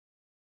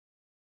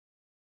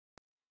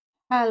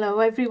Hello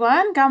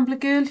everyone, Gambler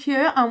Girl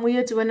here, and we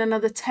are doing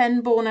another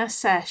 10 bonus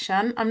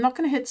session. I'm not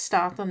going to hit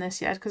start on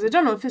this yet because I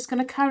don't know if it's going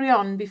to carry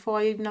on before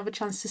I even have a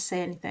chance to say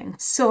anything.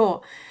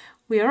 So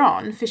we are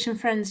on Fishin'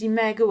 Frenzy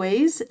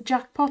Megaways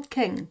Jackpot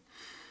King.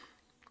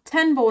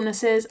 10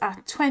 bonuses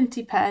at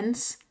 20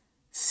 pence.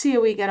 See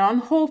how we get on.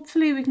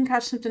 Hopefully we can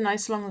catch something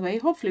nice along the way.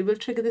 Hopefully we'll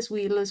trigger this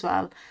wheel as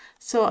well.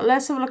 So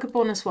let's have a look at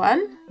bonus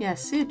 1.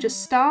 Yes, see, it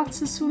just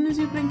starts as soon as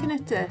you blink and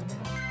hit it.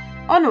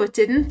 Oh no, it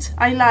didn't.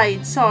 I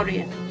lied,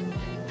 sorry.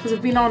 Because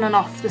I've been on and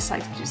off the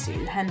site, you see,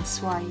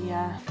 hence why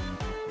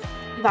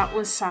that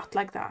was sat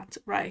like that.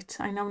 Right,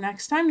 I know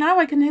next time now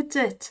I can hit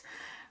it.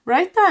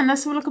 Right then,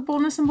 let's have a look at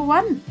bonus number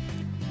 1.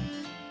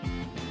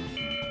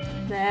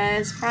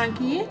 There's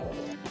Frankie.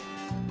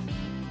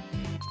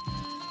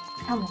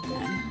 Come on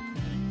then.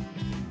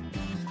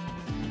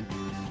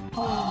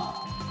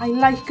 Oh, I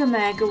like a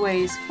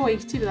Megaways.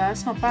 480 but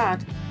that's not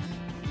bad.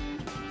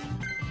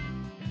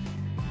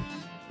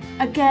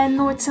 Again,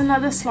 though, it's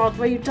another slot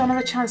where you don't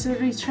have a chance to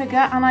re-trigger,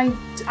 and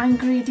I'm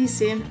greedy,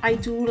 see. I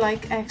do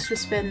like extra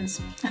spins.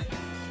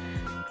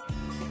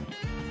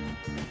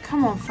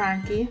 Come on,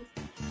 Frankie.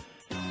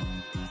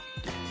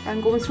 I'm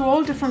going through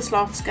all different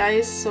slots,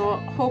 guys, so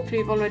hopefully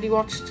you've already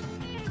watched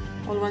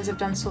all the ones I've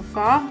done so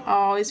far.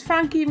 Oh, is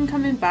Frankie even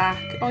coming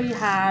back? Oh, he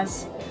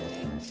has.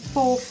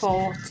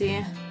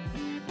 440.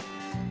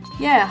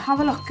 Yeah, have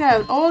a look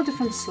out. All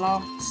different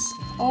slots.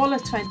 All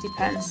at 20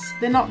 pence.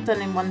 They're not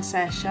done in one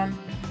session.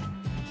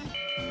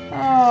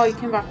 Oh, he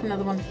came back for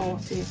another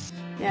 140.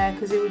 Yeah,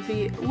 because it would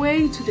be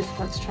way too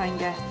difficult to try and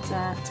get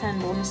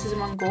 10 bonuses in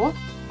one go.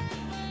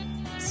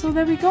 So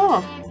there we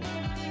go.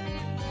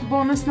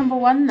 Bonus number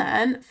 1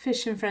 then,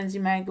 Fishin' Frenzy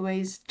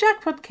Megaways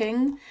Jackpot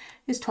King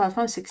is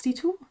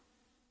 £12.62.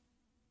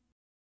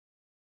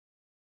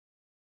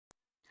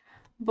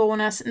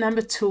 Bonus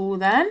number 2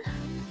 then.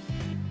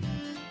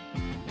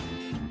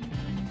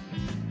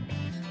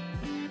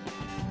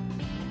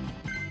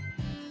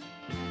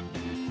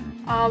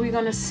 Are we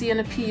going to see an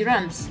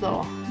appearance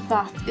though?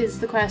 That is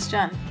the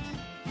question.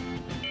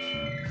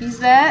 He's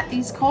there,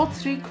 he's caught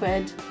 3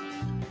 quid.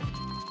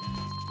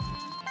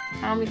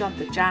 And we got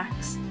the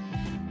jacks.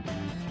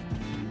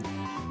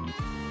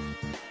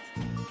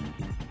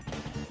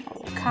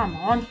 Oh, come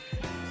on.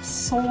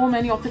 So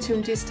many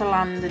opportunities to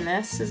land in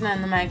this, isn't it,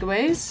 in the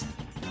Megaways?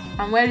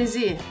 And where is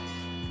he?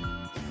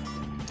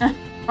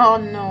 Oh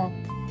no.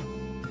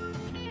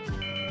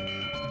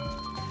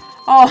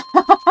 Oh,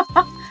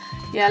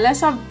 yeah,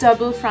 let's have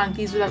double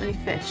Frankies without any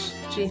fish.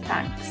 Gee,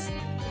 thanks.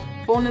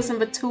 Bonus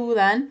number 2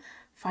 then,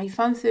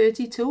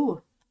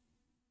 £5.32.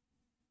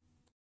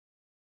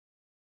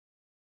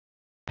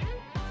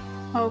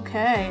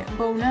 Okay,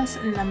 bonus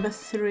number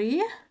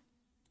 3.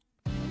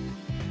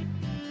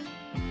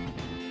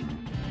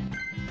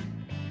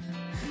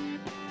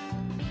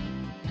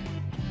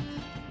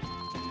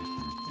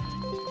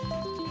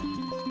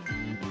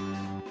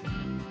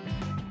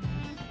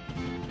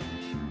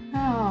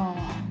 Oh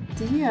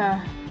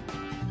dear.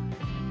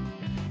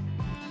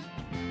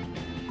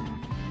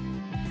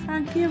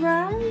 Frankie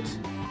around?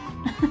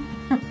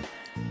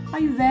 Are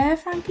you there,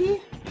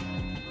 Frankie?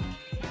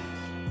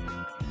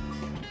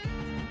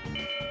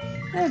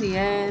 There he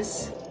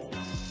is.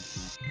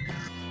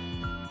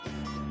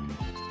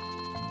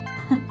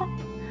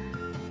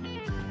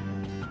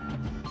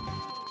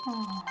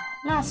 Oh,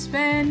 last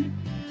spin.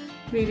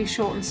 Really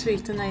short and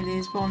sweet, aren't they,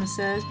 these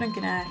bonuses?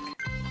 Blinking heck.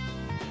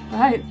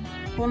 Right,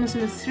 bonus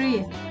number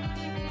 3.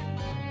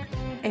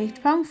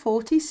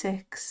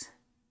 £8.46.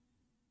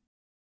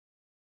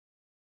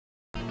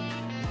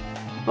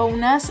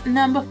 Bonus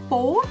number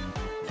 4.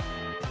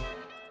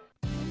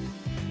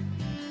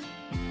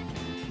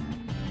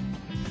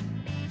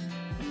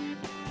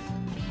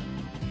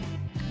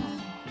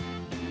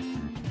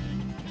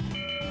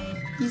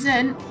 He's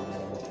in.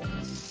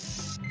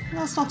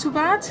 That's not too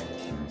bad.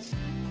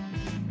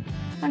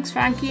 Thanks,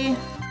 Frankie.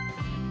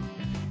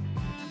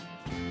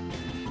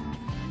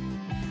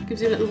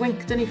 Gives you a little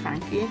wink, doesn't he,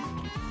 Frankie?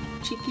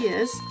 Cheeky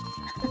is.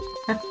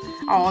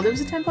 Oh, there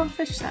was a £10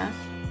 fish there.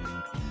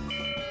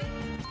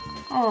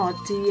 Oh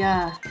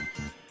dear.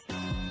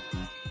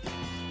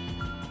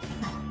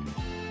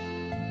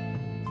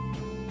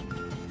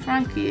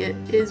 Frankie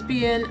is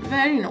being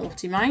very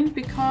naughty, mind,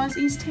 because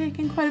he's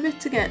taking quite a bit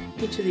to get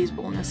each of these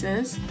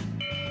bonuses.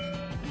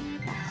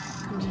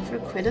 Comes in for a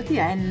quid at the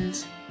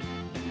end.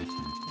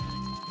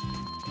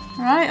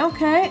 Right,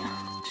 okay.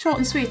 Short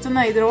and sweet, aren't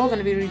they? They're all going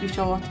to be really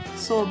short.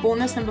 So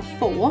bonus number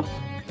 4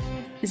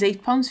 is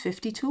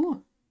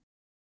 £8.52.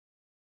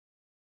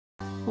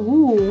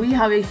 Ooh, we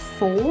have a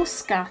 4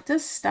 scatter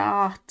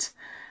start.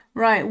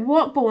 Right,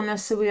 what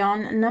bonus are we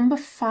on? Number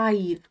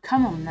 5.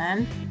 Come on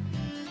then.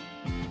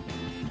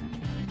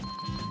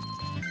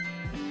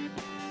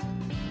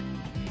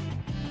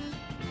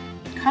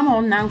 Come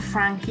on now,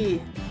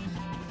 Frankie.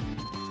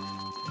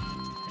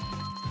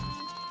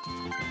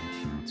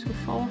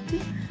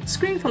 240.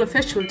 Screen full of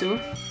fish will do.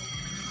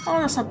 Oh,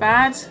 that's not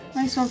bad.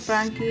 Nice one,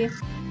 Frankie.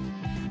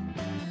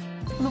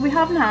 Although we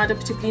haven't had a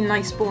particularly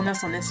nice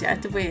bonus on this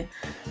yet, have we?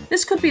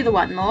 This could be the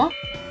one though.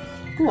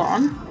 go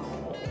on.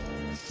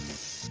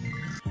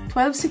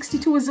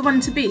 1262 is the one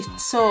to beat,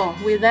 so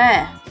we're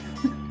there.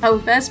 Our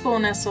best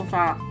bonus so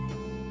far.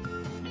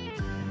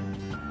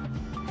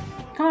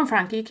 Come on,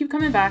 Frankie, keep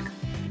coming back.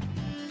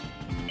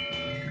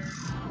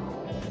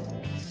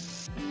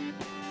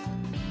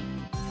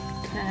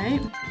 Okay.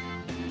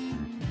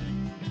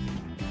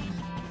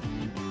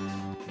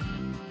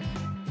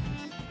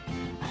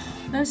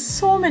 There's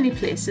so many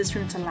places for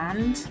him to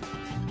land,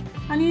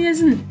 and he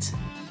isn't.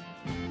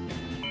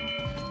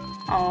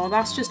 Oh,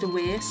 that's just a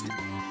waste.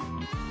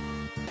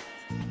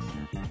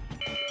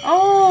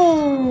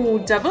 Oh,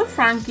 double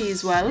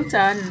Frankies, well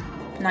done.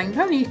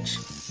 £9 each.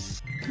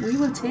 We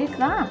will take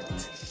that.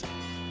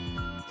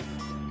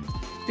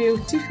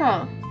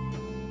 Beautiful.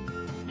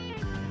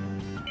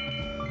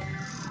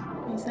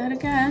 Is that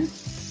again?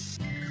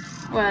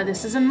 Well,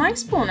 this is a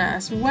nice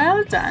bonus.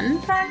 Well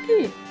done,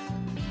 Frankie.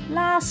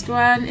 Last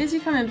one. Is he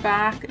coming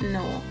back?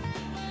 No.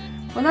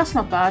 Well, that's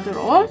not bad at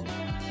all.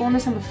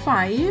 Bonus number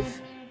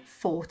 5,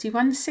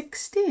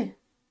 4160.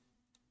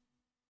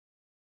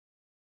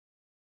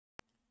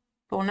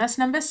 Bonus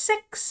number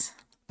 6.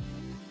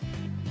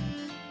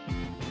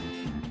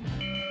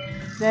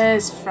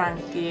 There's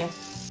Frankie.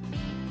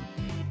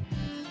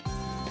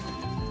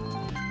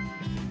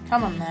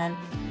 Come on then.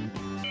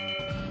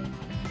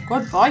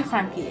 Good boy,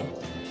 Frankie.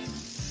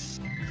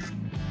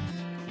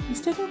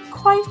 He's taken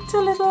quite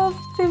a little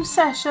few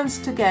sessions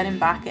to get him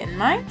back in,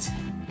 right?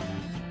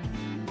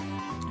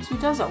 So he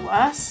does it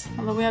worse,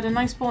 although we had a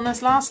nice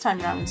bonus last time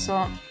round,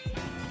 so...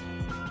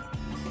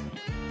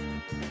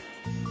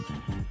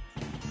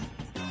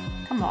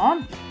 Come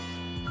on.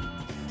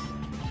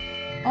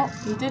 Oh,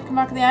 he did come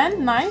back at the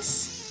end,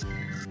 nice.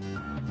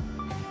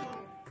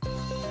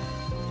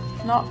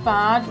 Not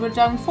bad, we're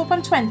down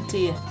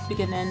 £4.20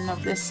 beginning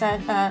of this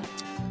set. Oh,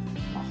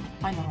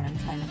 I know what I'm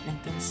trying to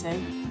think and say.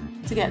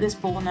 To get this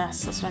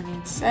bonus, that's what I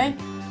mean to say.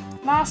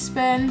 Last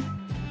spin.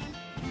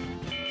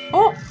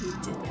 Oh, he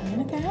did come in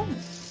again.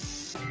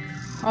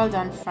 Well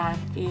done,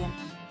 Frankie.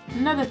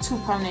 Another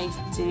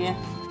 £2.80.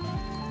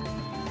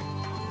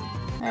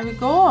 There we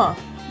go.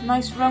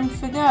 Nice round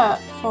figure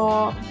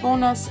for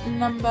bonus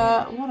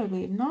number, what are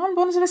we on?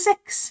 Bonus number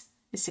 6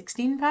 is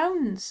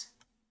 £16.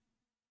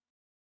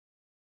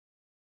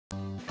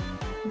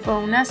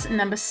 Bonus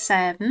number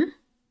 7.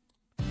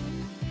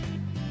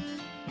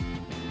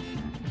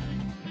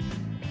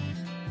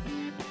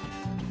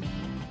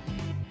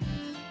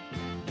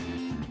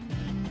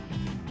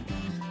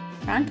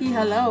 Frankie,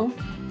 hello.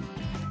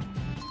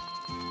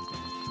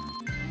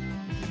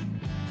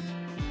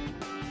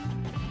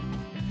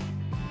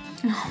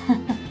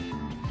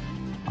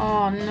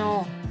 Oh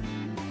no.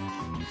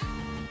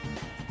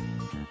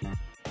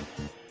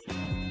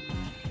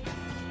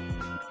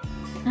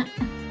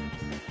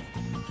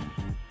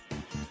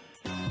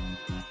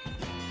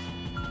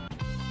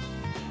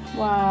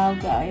 Wow,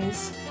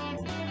 guys.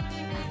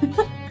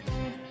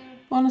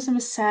 Bonus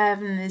number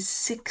 7 is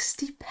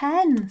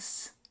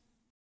 60p.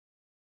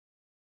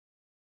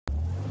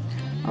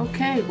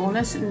 Okay,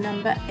 bonus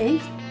number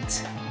 8.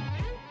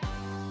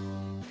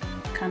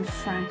 Can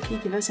Frankie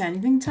give us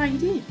anything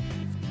tidy?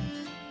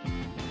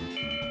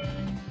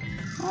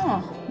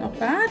 Oh, not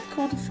bad.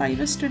 Caught a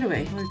 £5 straight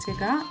away. We'll take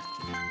that.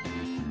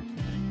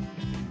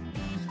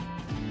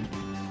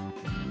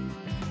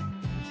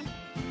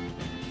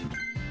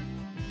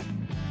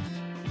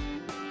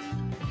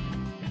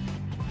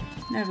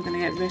 Never going to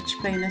get rich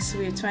playing this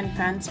away at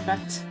 20p,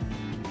 but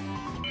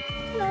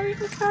you know, you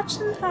can catch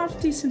some half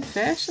decent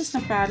fish. That's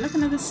not bad. Look,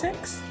 another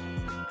 6.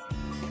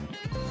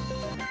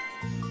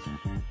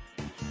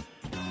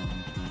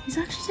 It's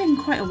actually taken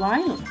quite a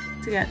while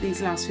to get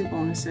these last few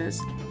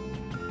bonuses.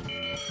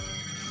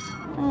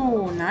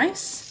 Oh,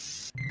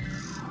 nice.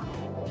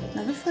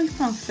 Another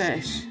 £5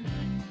 fish.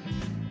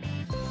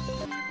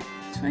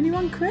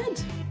 21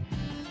 quid.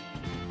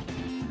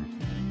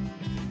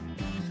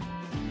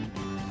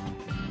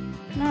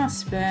 Last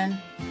spin.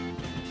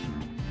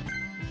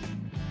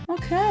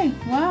 Okay,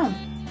 well,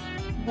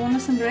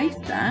 bonus number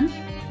 8 then.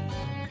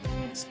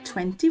 It's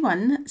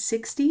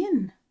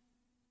 21.16.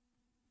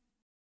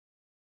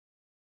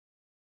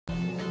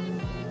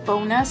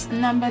 Bonus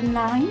number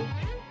 9.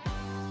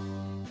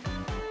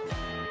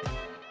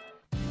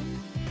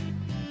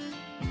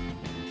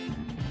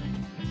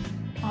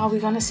 Are we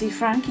going to see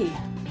Frankie?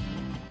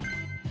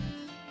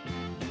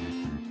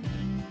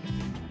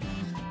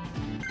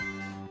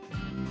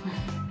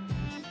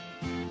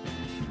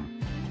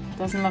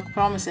 Doesn't look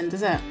promising,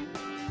 does it?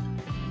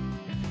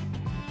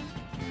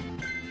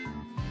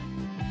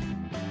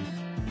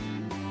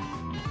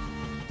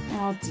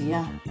 Oh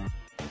dear.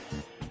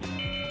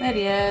 There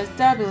he is,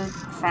 double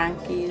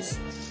Frankies.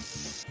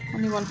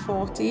 Only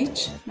 140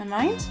 each, never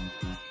mind.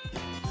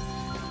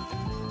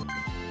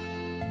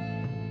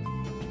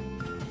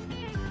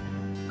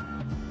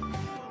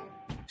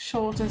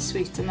 Short and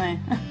sweet,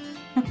 aren't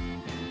they?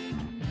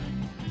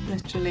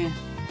 Literally.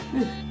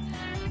 Ooh.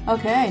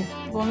 Okay,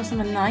 bonus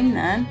number 9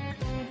 then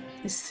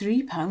is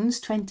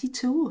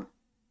 £3.22.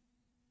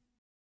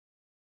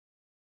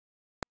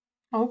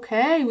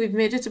 Okay, we've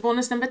made it to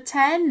bonus number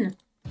 10.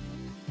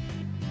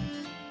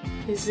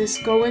 Is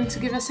this going to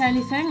give us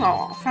anything?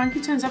 Oh, Frankie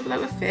turns up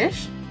without a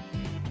fish.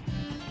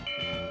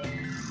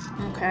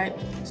 Okay,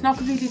 it's not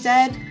completely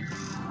dead.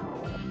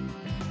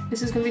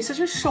 This is going to be such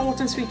a short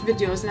and sweet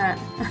video, isn't it?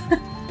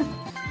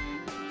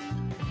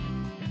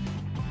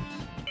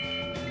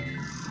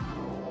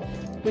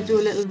 We'll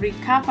do a little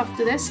recap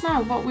after this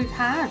now of what we've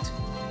had.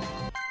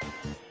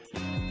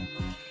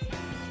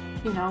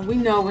 You know, we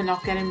know we're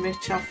not getting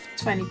rich off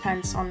 20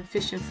 pence on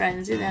Fishin'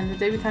 Frenzy. At the end of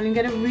the day, we can't even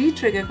get a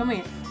re-trigger, can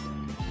we?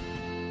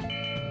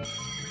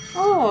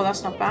 Oh,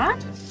 that's not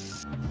bad.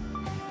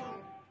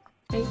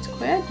 8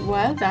 quid.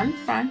 Well done,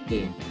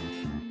 Frankie.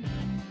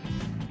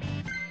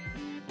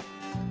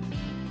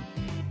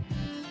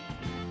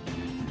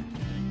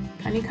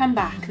 Can you come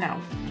back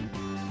now?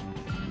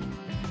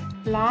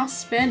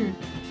 Last spin.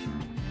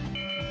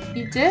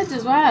 You did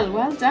as well.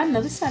 Well done.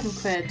 Another 7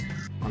 quid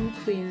on the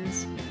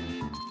queens.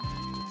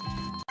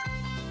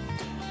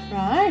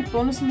 Right,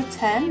 bonus number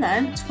 10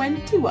 then.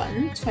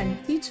 21,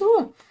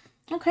 22.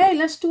 Okay,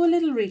 let's do a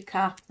little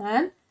recap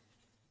then.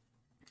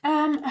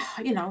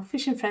 You know,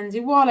 Fishin'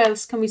 Frenzy, what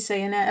else can we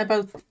say in it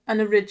about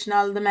an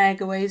original, the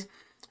Megaways,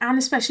 and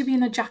especially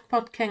being a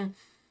Jackpot King?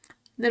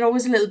 They're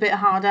always a little bit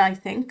harder, I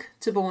think,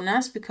 to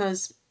bonus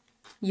because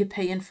you're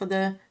paying for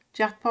the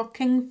Jackpot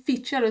King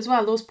feature as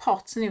well, those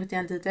pots, and at the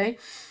end of the day.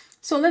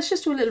 So let's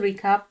just do a little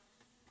recap.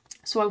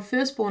 So our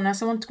first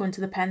bonus, I want to go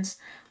into the pence,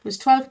 was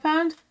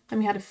 £12. Then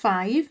we had a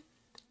 5,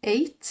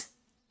 8,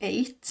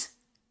 8,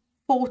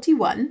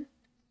 41,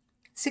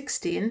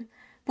 16.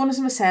 Bonus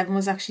number 7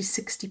 was actually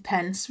 60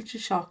 pence, which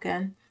is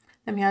shocking.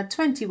 Then we had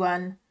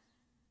 21,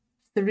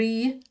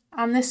 3,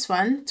 and this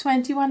one,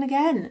 21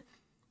 again.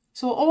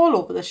 So all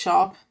over the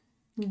shop,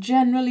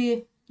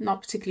 generally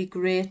not particularly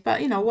great,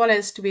 but you know, what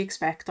else do we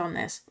expect on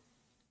this?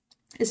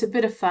 It's a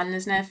bit of fun,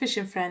 isn't it?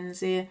 Fishin'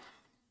 Frenzy,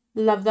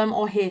 love them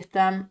or hate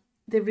them,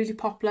 they're really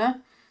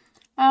popular.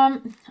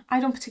 I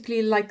don't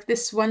particularly like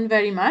this one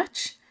very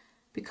much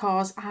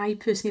because I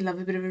personally love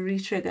a bit of a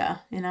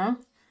re-trigger, you know,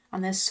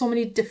 and there's so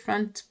many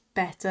different,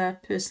 better,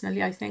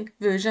 personally, I think,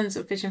 versions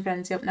of Fishin'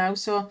 Frenzy up now.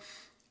 So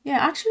yeah,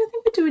 actually I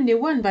think we're doing a new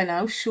one by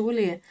now,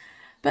 surely.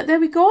 But there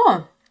we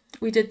go.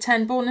 We did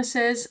 10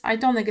 bonuses. I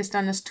don't think it's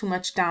done us too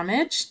much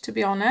damage, to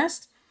be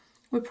honest.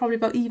 We're probably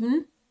about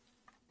even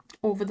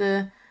over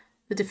the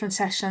different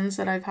sessions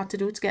that I've had to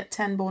do to get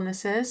 10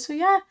 bonuses. So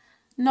yeah,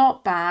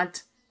 not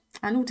bad.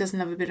 And who doesn't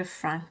have a bit of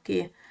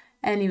Frankie?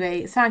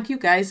 Anyway, thank you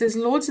guys. There's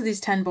loads of these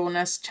 10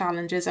 bonus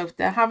challenges out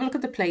there. Have a look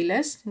at the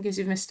playlist in case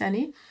you've missed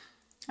any.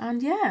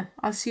 And yeah,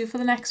 I'll see you for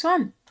the next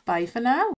one. Bye for now.